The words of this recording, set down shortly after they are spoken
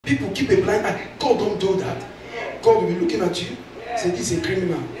People keep a blind eye. God don't do that. God will be looking at you. Say, this is a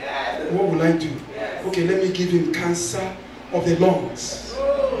criminal. What will I do? Okay, let me give him cancer of the lungs.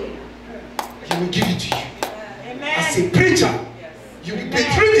 He will give it to you. As a preacher, you will be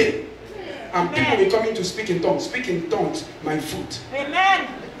bedridden. And people will come in to speak in tongues. Speak in tongues, my foot. Amen.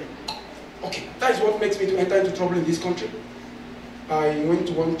 Okay, that is what makes me to enter into trouble in this country. I went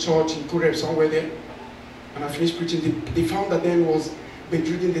to one church in Korea, somewhere there, and I finished preaching. The founder then was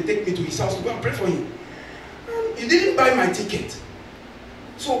bedridden. They take me to his house to go and pray for him. And he didn't buy my ticket.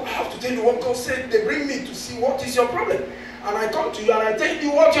 So I have to tell you what God said. They bring me to see what is your problem. And I come to you and I tell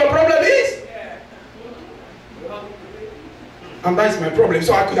you what your problem is. And that is my problem.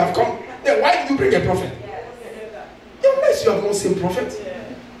 So I could have come. Then why did you bring a prophet? Unless you have not seen prophets.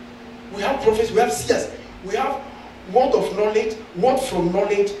 We have prophets, we have seers, we have word of knowledge, word from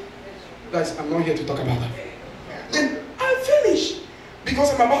knowledge. Guys, I'm not here to talk about that. Then I finish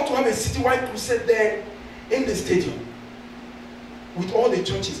because I'm about to have a citywide crusade there in the stadium with all the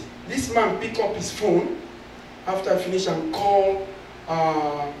churches. This man pick up his phone after I finish and call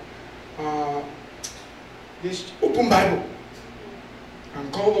this Open Bible.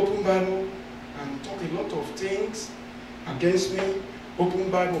 And call Open Bible and talk a lot of things against me.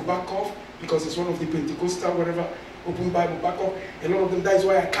 Open Bible, back off, because it's one of the Pentecostal, whatever. Open Bible, back off. A lot of them, that is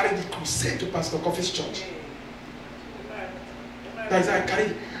why I carried the crusade to Pastor Coffee's church. That is why I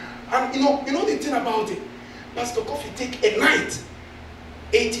carried it. And you know the thing about it, Pastor Coffee take a night,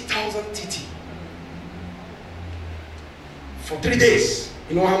 80,000 TT. For 3 days.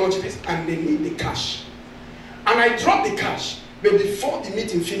 You know how much it is? And they need the cash. And I dropped the cash. But before the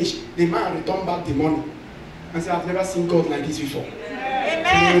meeting finished, the man returned back the money. And said, I've never seen God like this before.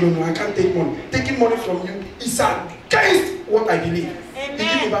 Amen. No, I can't take money. Taking money from you is against what I believe. Amen. He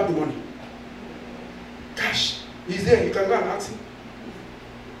gave me back the money. Cash. He's there. You can go and ask him.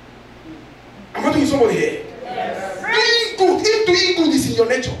 I'm not doing somebody here. Yes. Doing good. If doing good is in your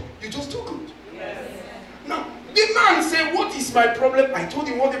nature, you just do good. Yes. Now, the man said, what is my problem? I told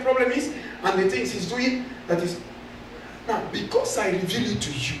him what the problem is and the things he's doing. That is. Now, because I reveal it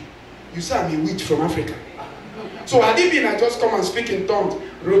to you, you say I'm a witch from Africa. So had it been I just come and speak in tongues,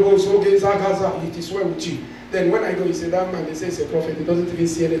 Robos, Oge, Zagaza, it is well with you. Then when I go, you say that man, they say it's a prophet, he doesn't even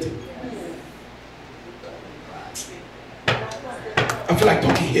see anything. I feel like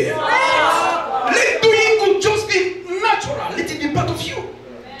talking here. Let doing good just be natural, let it be part of you.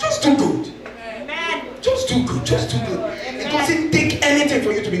 Just do good. Just do good, just do good. It doesn't take anything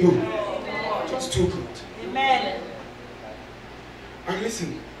for you to be good. Just do good. Amen. And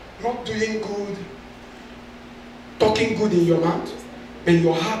listen, not doing good, talking good in your mouth, but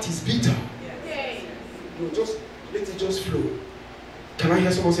your heart is bitter. No, just let it just flow. Can I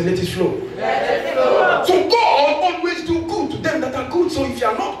hear someone say, let it flow? Let it flow. So God always do good to them that are good. So if you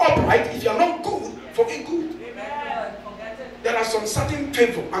are not upright, if you are not good, forget good. Amen. There are some certain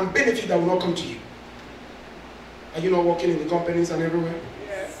favor and benefit that will not come to you. Are you not working in the companies and everywhere?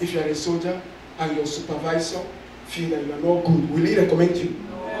 Yes. If you are a soldier and your supervisor feel that you are not good, will he recommend you?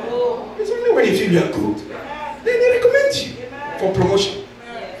 No. It's only when you feel you are good. Then they recommend you for promotion.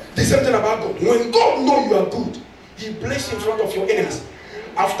 The same thing about God. When God knows you are good, He blesses you in front of your enemies.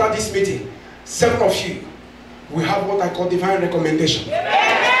 After this meeting, 7 of you will have what I call divine recommendation. Can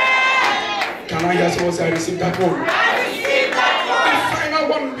I hear someone say I received that one? I receive that The final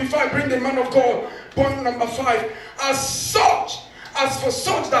one before I bring the man of God. Point number 5. As for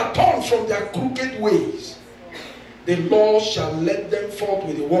such that turn from their crooked ways, the Lord shall let them forth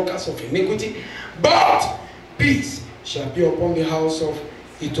with the workers of iniquity, but peace shall be upon the house of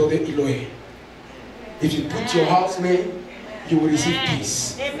itode iloye. If you put your house name, you will receive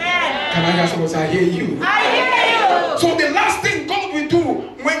peace. Amen. Can I hear someone say, I hear you? I hear you. So the last thing God will do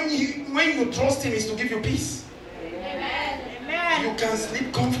when you trust Him is to give you peace. Amen. Amen. You can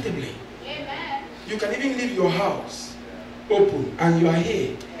sleep comfortably. Amen. You can even leave your house open and you are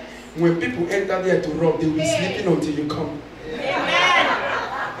here. When people enter there to rob, they will be sleeping until you come. Amen.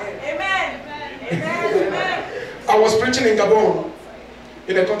 Amen. Amen. I was preaching in Gabon,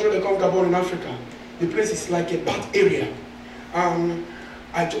 in a country they call Gabon in Africa. The place is like a bad area.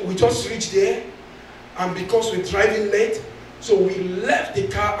 We just reached there, and because we're driving late, so we left the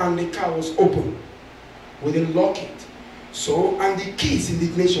car and the car was open. We didn't lock it. So, and the kids in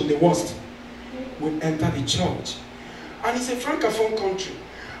the nation, the worst, will enter the church. And it's a francophone country.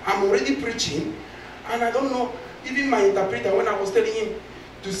 I'm already preaching, and I don't know, even my interpreter, when I was telling him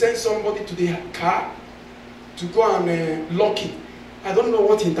to send somebody to the car to go and lock it, I don't know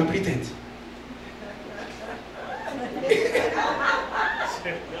what he interpreted.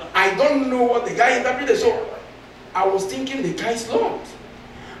 I don't know what the guy interpreted. So I was thinking the car is locked.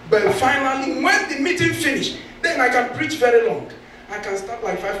 But finally, when the meeting finished, then I can preach very long. I can start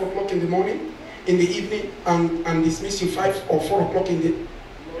like 5 o'clock in the morning, in the evening, and dismiss you 5 or 4 o'clock in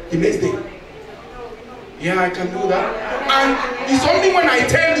the next day. Yeah, I can do that. And it's only when I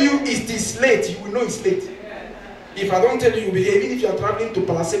tell you it is late, you will know it's late. If I don't tell you, you'll be, even if you are traveling to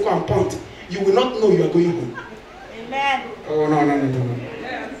Palaseco and Point, you will not know you are going home. Amen. Oh, no.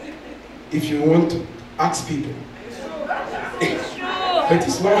 If you want to ask people. But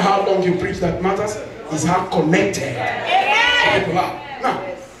it's not how long you preach that matters, it's how connected people are. Now,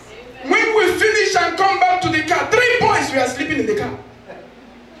 when we finish and come back to the car, 3 boys were sleeping in the car.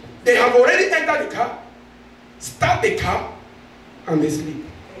 They have already entered the car, start the car, and they sleep.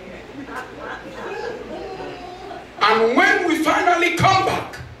 And when we finally come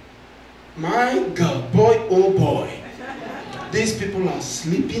back, my God, boy, oh boy, these people are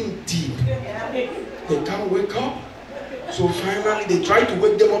sleeping deep. They can't wake up. So finally, they try to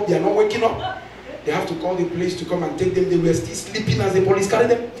wake them up. They are not waking up. They have to call the police to come and take them. They were still sleeping as the police carried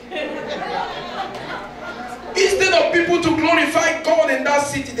them. Instead of people to glorify God in that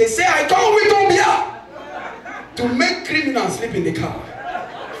city, they say, I come with Obia to make criminals sleep in the car.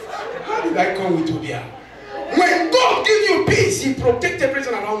 How did I come with Obia? When God gives you peace, He protects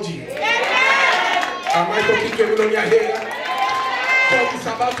everything around you. Am I talking to everybody here? God is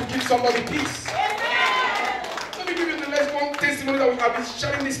about to give somebody peace. Let me give you the next one testimony that I've been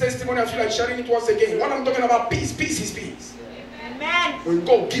sharing this testimony. I feel like sharing it once again. When I'm talking about peace, peace is peace. Amen. When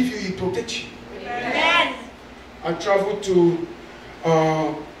God gives you, He protects you. Amen. I traveled to,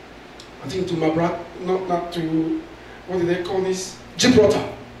 I think to Mabrat, not to, what do they call this? Gibraltar,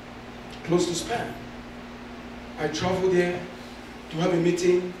 close to Spain. I traveled there to have a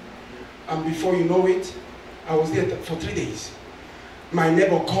meeting, and before you know it, I was there for 3 days. My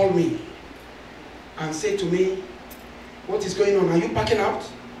neighbor called me and said to me, what is going on? Are you packing out?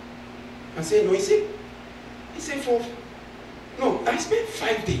 I said, no. He said, no, I spent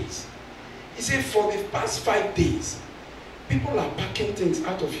 5 days. He said, for the past 5 days, people are packing things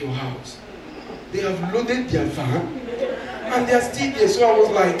out of your house. They have loaded their van, and they are still there. So I was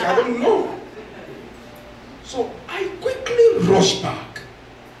like, I don't know. So I quickly rushed back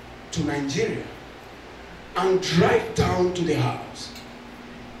to Nigeria and drive down to the house.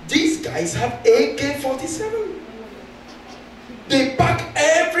 These guys have AK-47. They pack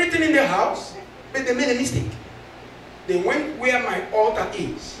everything in the house, but they made a mistake. They went where my altar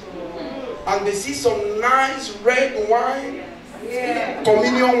is, and they see some nice red wine,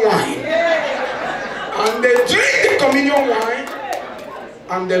 communion wine, and they drink the communion wine,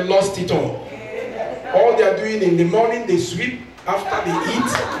 and they lost it all. All they are doing in the morning, they sweep after they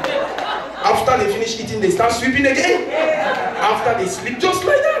eat. After they finish eating, they start sweeping again. After they sleep, just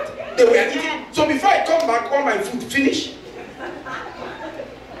like that. They were eating. So before I come back, all my food finished.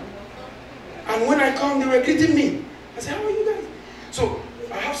 And when I come, they were greeting me. I said, how are you guys? So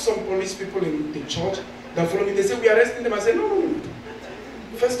I have some police people in the church that follow me. They say, we are arresting them. I said, no.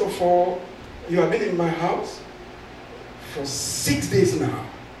 First of all, you have been in my house for 6 days now.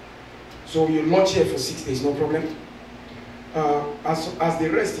 So you lodge here for 6 days, no problem. As the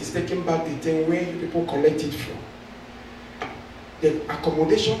rest is taken back the thing where you people collect it from. The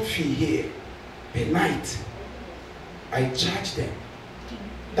accommodation fee here per night, I charge them.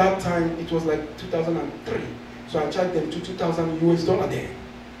 That time it was like 2003. So I charged them to $2,000 there.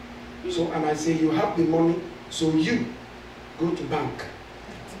 So, and I say, you have the money, so you go to bank,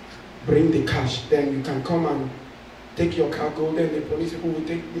 bring the cash, then you can come and take your cargo, then the police people will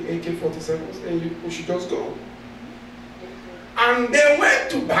take the AK-47s, and you should just go. And they went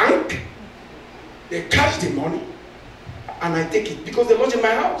to bank, they cash the money, and I take it, because they lodge in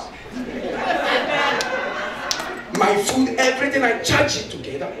my house. My food, everything, I charge it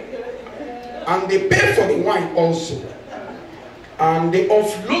together. And they pay for the wine also. And they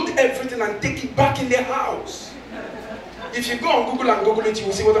offload everything and take it back in their house. If you go on Google and Google it, you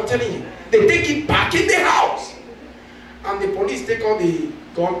will see what I'm telling you. They take it back in their house. And the police take all the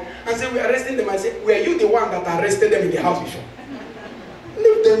gun and say, we're arresting them. I say, were you the one that arrested them in the house before?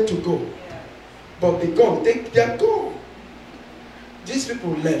 Leave them to go. But the gun, take their gun. These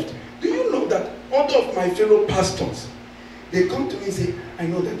people left. Do you know that all of my fellow pastors, they come to me and say, I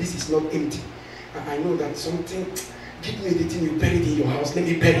know that this is not empty. I know that something, give me the thing you buried in your house, let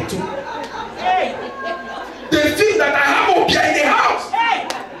me bury it too. They think that I have Obia in the house.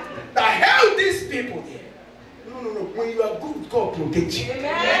 The hell these people there. No. When you are good, God protect you.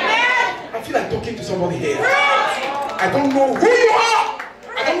 I feel like talking to somebody here. I don't know who you are.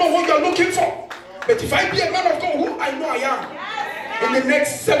 I don't know what you are looking for. But if I be a man of God, who I know I am, in the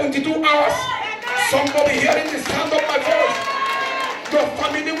next 72 hours, somebody hearing this, stand up my voice. Your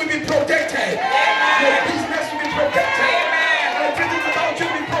family will be protected. Your business will be protected. Everything about you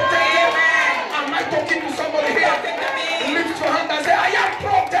will be protected. Am I talking to somebody here? Lift your hand and say, I am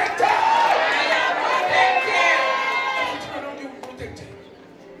protected.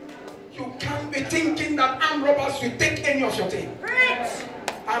 You can't be thinking that armed robbers will take any of your thing.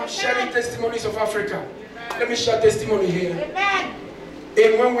 I'm sharing testimonies of Africa. Let me share testimony here. Amen.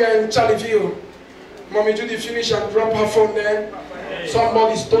 And when we are in Charleville, Mommy Judy finished and dropped her phone there.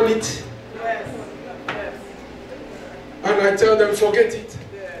 Somebody stole it. And I tell them, forget it.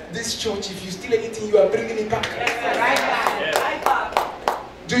 This church, if you steal anything, you are bringing it back.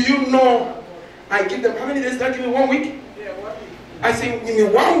 Do you know? I give them, how many days did I give me? 1 week? I say,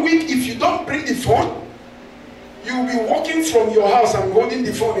 in 1 week, if you don't bring the phone, you will be walking from your house and holding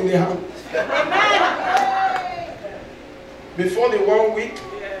the phone in the hand. Before the 1 week,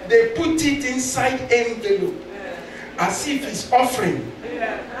 they put it inside envelope as if it's offering.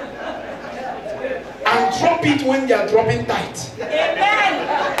 And drop it when they are dropping tight.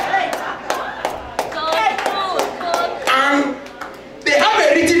 And they have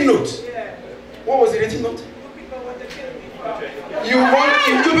a written note. What was the written note? You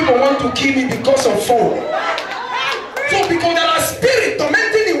people want to kill me because of phone. So because there are spirits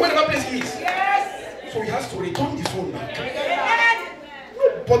tormenting him wherever place he is. So he has to return the phone back.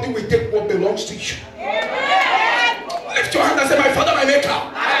 Nobody will take what belongs to you. Lift your hand and say, my Father, my Maker.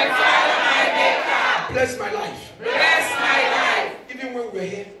 My Father, my Maker. Bless my life. Bless my life. Even when we're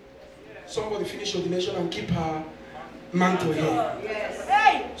here, somebody finish ordination and keep her mantle here.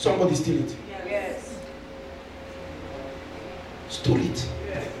 Yes. Somebody steal it. Yes. Stole it.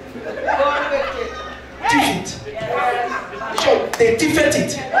 Thief it. Yes. Sure, they thiefed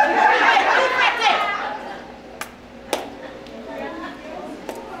it.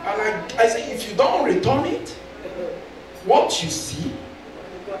 And I say, if you don't return it, what you see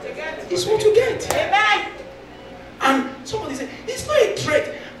is what you get. Amen. And somebody said, it's not a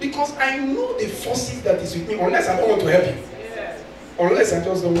threat because I know the forces that is with me, unless I don't want to help you. Yes. Unless I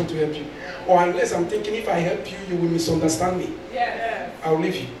just don't want to help you. Or unless I'm thinking if I help you, you will misunderstand me. Yes. I'll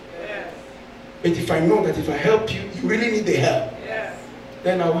leave you. Yes. But if I know that if I help you, you really need the help, yes,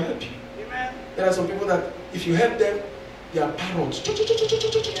 then I will help you. Amen. There are some people that if you help them, they are parrots. Yes,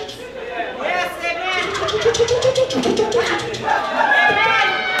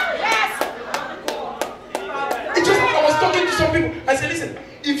 It's just, I was talking to some people. I said, listen,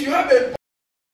 if you have a